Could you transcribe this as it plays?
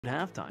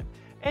halftime.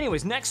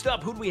 Anyways, next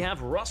up, who do we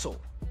have?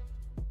 Russell.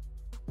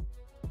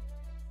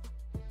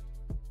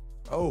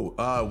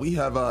 Oh, we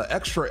have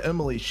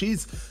ExtraEmily.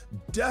 She's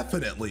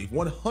definitely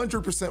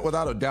 100%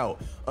 without a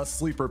doubt a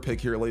sleeper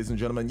pick here, ladies and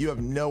gentlemen. You have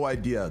no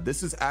idea.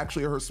 This is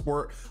actually her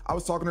sport. I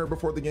was talking to her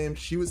before the game.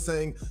 She was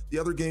saying the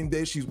other game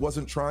day she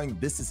wasn't trying.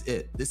 This is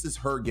it. This is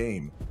her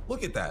game.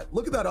 Look at that.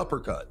 Look at that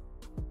uppercut.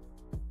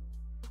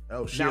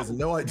 Oh, she has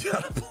no idea how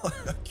to play.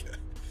 Okay.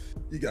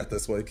 You got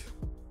this, Wake.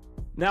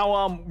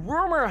 Now,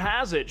 rumor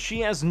has it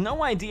she has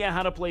no idea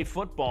how to play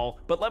football,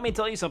 but let me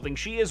tell you something,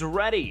 she is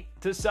ready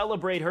to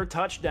celebrate her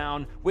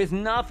touchdown with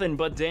nothing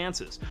but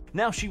dances.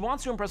 Now, she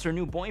wants to impress her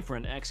new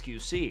boyfriend,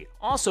 XQC,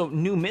 also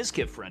new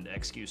Mizkif friend,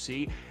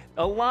 XQC.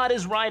 A lot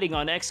is riding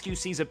on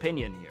XQC's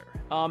opinion here.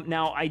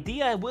 Now,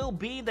 idea will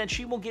be that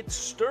she will get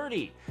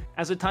sturdy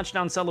as a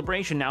touchdown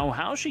celebration. Now,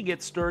 how she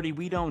gets sturdy,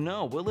 we don't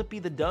know. Will it be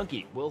the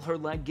Dougie? Will her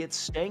leg get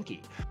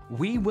stanky?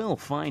 We will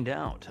find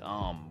out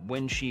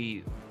when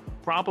she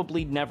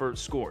probably never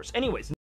scores. Anyways.